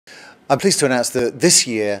I'm pleased to announce that this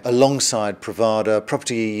year, alongside Provada,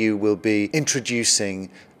 PropertyEU will be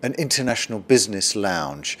introducing an international business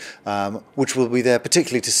lounge, which will be there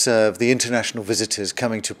particularly to serve the international visitors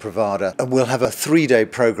coming to Provada. And we'll have a 3-day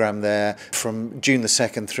programme there from June the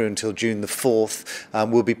 2nd through until June the 4th.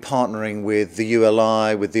 We'll be partnering with the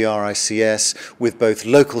ULI, with the RICS, with both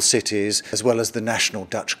local cities as well as the national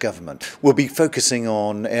Dutch government. We'll be focusing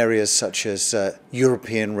on areas such as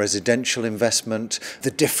European residential investment, the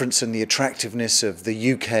difference and the attractiveness of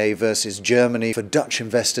the UK versus Germany for Dutch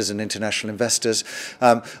investors and international investors,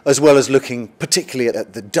 as well as looking particularly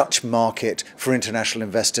at the Dutch market for international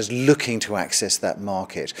investors looking to access that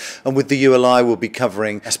market. And with the ULI, we'll be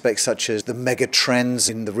covering aspects such as the mega trends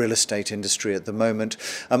in the real estate industry at the moment,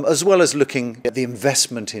 as well as looking at the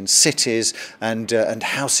investment in cities and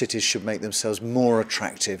how cities should make themselves more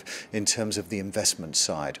attractive in terms of the investment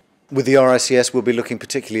side. With the RICS, we'll be looking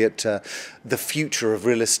particularly at the future of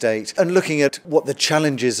real estate and looking at what the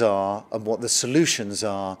challenges are and what the solutions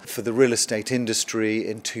are for the real estate industry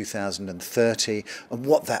in 2030 and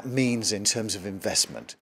what that means in terms of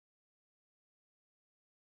investment.